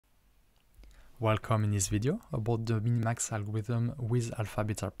Welcome in this video about the Minimax algorithm with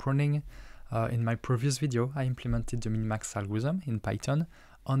alpha-beta pruning. In my previous video, I implemented the Minimax algorithm in Python.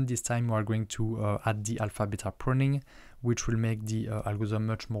 On this time, we are going to add the alpha-beta pruning, which will make the algorithm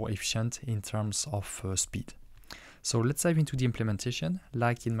much more efficient in terms of speed. So let's dive into the implementation.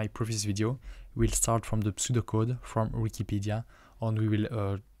 Like in my previous video, we'll start from the pseudocode from Wikipedia, and we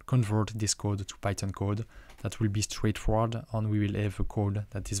will convert this code to Python code. That will be straightforward, and we will have a code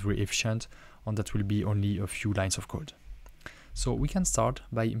that is very efficient, and that will be only a few lines of code. So we can start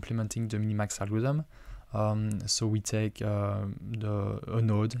by implementing the Minimax algorithm. So we take a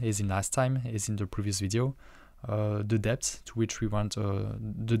node as in last time, as in the previous video, the depth to which we want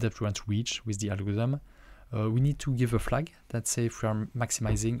to reach with the algorithm. We need to give a flag that says if we are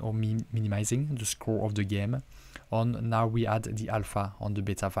maximizing or minimizing the score of the game. And now we add the alpha on the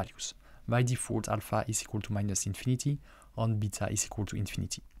beta values. By default, alpha is equal to -infinity and beta is equal to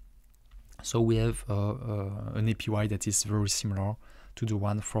infinity. So we have an API that is very similar to the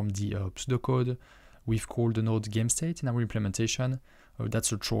one from the pseudocode. We've called the node GameState in our implementation.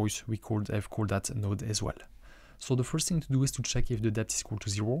 That's a choice. We have called that node as well. So the first thing to do is to check if the depth is equal to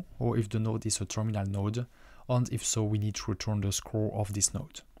 0 or if the node is a terminal node. And if so, we need to return the score of this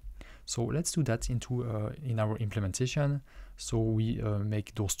node. So let's do that in our implementation. So we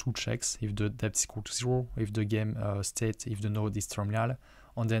make those two checks: if the depth is equal to 0, if the game state, if the node is terminal,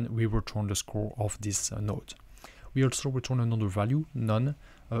 and then we return the score of this node. We also return another value, none.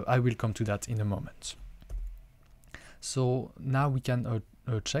 I will come to that in a moment. So now we can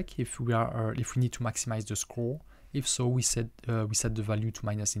check if we need to maximize the score. If so, we set the value to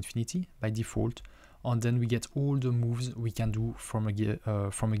 -infinity by default, and then we get all the moves we can do from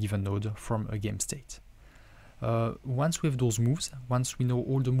a given node from a game state. Once we have those moves, once we know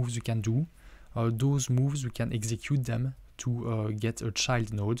all the moves we can do, those moves we can execute them to get a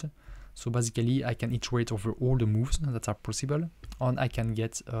child node. So basically, I can iterate over all the moves that are possible, and I can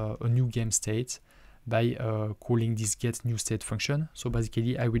get a new game state by calling this getNewState function. So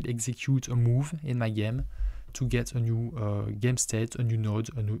basically, I will execute a move in my game to get a new game state, a new node,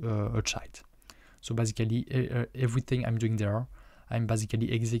 a child. So basically, everything I'm doing there, I'm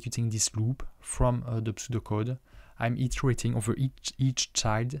basically executing this loop from the pseudocode. I'm iterating over each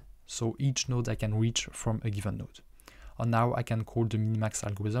child, so each node I can reach from a given node. And now I can call the Minimax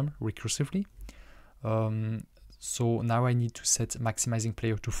algorithm recursively. So now I need to set maximizing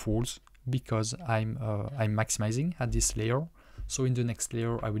player to false because I'm maximizing at this layer. So in the next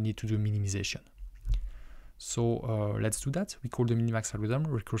layer, I will need to do minimization. So let's do that. We call the Minimax algorithm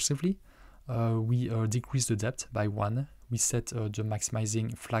recursively. We decrease the depth by 1. We set the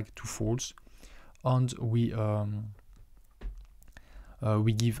maximizing flag to false, and we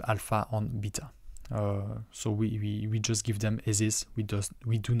give alpha and beta. So we just give them as is. We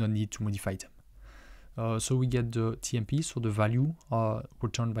do not need to modify them. So we get the TMP, so the value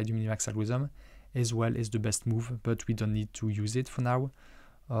returned by the Minimax algorithm, as well as the best move, but we don't need to use it for now.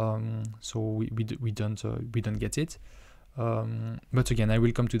 So we don't get it. But again, I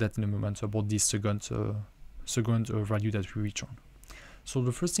will come to that in a moment about this second value that we return. So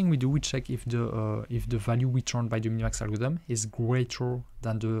the first thing we do, we check if the value returned by the Minimax algorithm is greater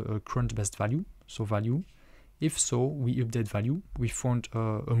than the current best value. So value. If so, we update value. We found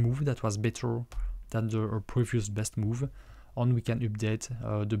a move that was better than the previous best move, and we can update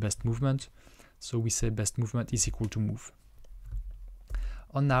the best movement. So we say best movement is equal to move.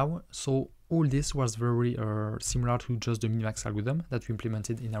 And now, so all this was very similar to just the Minimax algorithm that we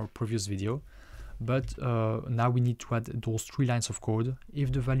implemented in our previous video. But now we need to add those 3 lines of code.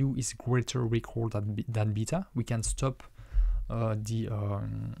 If the value is greater or equal than beta, we can stop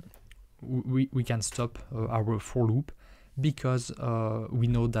we can stop our for loop, because we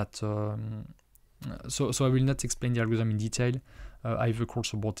know that. So I will not explain the algorithm in detail. I have a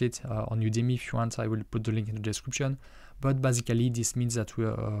course about it on Udemy. If you want, I will put the link in the description. But basically, this means that we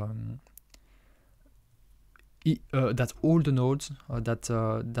that all the nodes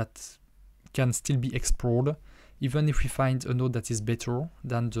that can still be explored, even if we find a node that is better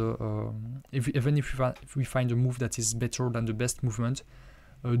than even if we find a move that is better than the best movement,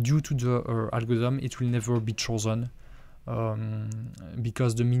 due to the algorithm, it will never be chosen,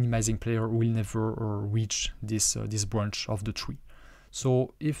 because the minimizing player will never reach this branch of the tree.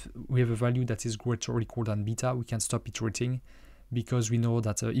 So if we have a value that is greater or equal than beta, we can stop iterating, because we know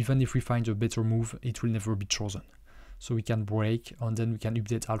that even if we find a better move, it will never be chosen. So we can break, and then we can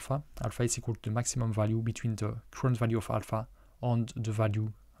update alpha. Alpha is equal to the maximum value between the current value of alpha and the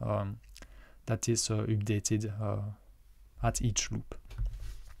value that is updated at each loop.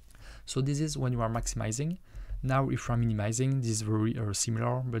 So this is when you are maximizing. Now if we're minimizing, this is very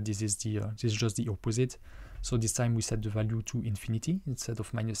similar, but this is just the opposite. So this time we set the value to infinity instead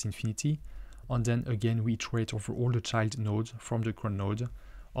of minus infinity, and then again we iterate over all the child nodes from the current node,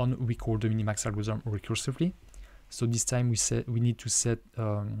 and we call the minimax algorithm recursively. So this time we need to set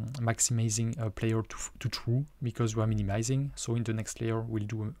maximizing player to true because we are minimizing. So in the next layer we'll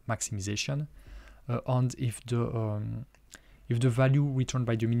do a maximization, and if the value returned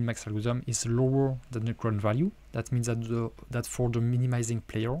by the minimax algorithm is lower than the current value, that means that for the minimizing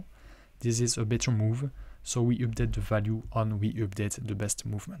player, this is a better move. So we update the value and we update the best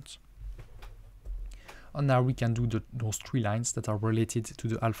movement. And now we can do those 3 lines that are related to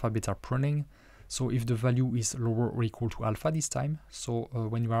the alpha beta pruning. So if the value is lower or equal to alpha this time, so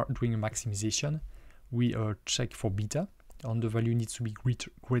when we are doing a maximization, we check for beta, and the value needs to be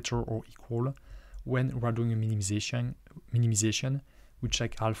greater or equal. When we are doing a minimization, we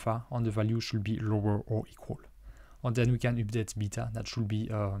check alpha, and the value should be lower or equal. And then we can update beta, that should be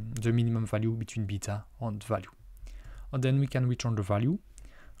the minimum value between beta and value. And then we can return the value.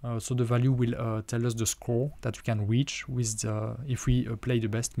 So the value will tell us the score that we can reach with if we play the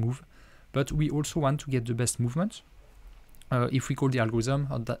best move. But we also want to get the best movement. If we call the algorithm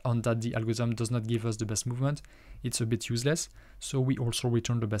on that the algorithm does not give us the best movement, it's a bit useless. So we also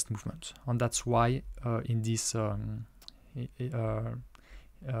return the best movement, and that's why in this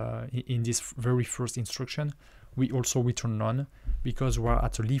very first instruction we also return none, because we're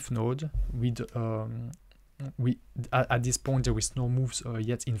at a leaf node. At this point there is no moves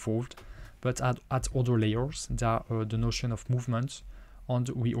yet involved, but at other layers there are the notion of movement, and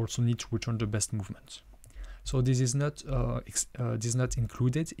we also need to return the best movement. So this is not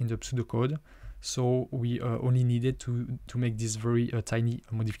included in the pseudocode. So we only needed to make this very tiny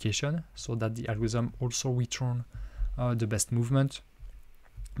modification so that the algorithm also return the best movement,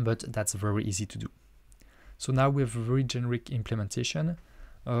 but that's very easy to do. So now we have a very generic implementation.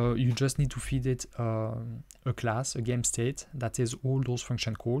 You just need to feed it a class, a game state that has all those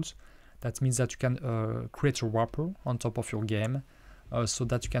function calls. That means that you can create a wrapper on top of your game, so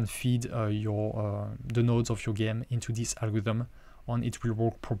that you can feed the nodes of your game into this algorithm, and it will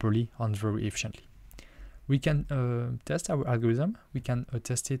work properly and very efficiently. We can test our algorithm. We can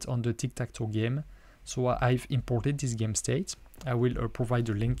test it on the tic-tac-toe game. So I've imported this game state. I will provide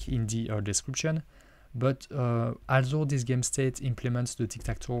a link in the description. But although this game state implements the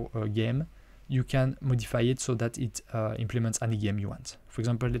tic-tac-toe game, you can modify it so that it implements any game you want. For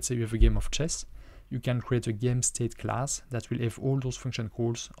example, let's say you have a game of chess. You can create a game state class that will have all those function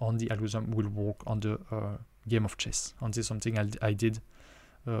calls, and the algorithm will work on the game of chess. And this is something I did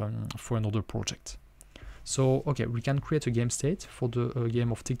for another project. So, okay, we can create a game state for the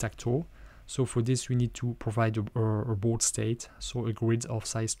game of tic-tac-toe. So for this, we need to provide a board state, so a grid of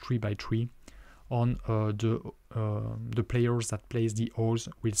size 3 by 3 on the players that plays the O's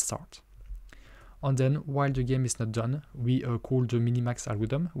will start. And then, while the game is not done, we call the minimax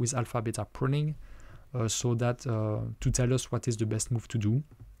algorithm with alpha beta pruning, so that to tell us what is the best move to do.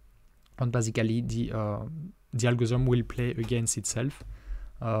 And basically the algorithm will play against itself.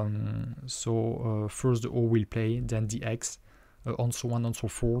 First the O will play, then the X, and so on and so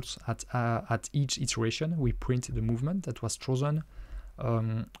forth. At each iteration we print the movement that was chosen,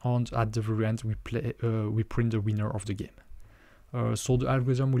 and at the very end we print the winner of the game. So the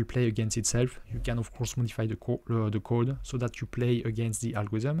algorithm will play against itself. You can of course modify the code so that you play against the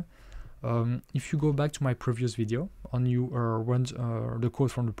algorithm. If you go back to my previous video and you run the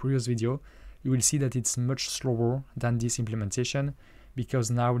code from the previous video, you will see that it's much slower than this implementation,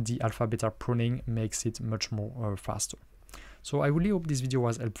 because now the alpha beta pruning makes it much more faster. So I really hope this video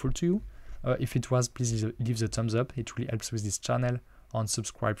was helpful to you. If it was, please leave the thumbs up. It really helps with this channel, and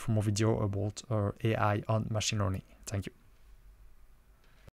subscribe for more video about AI and machine learning. Thank you.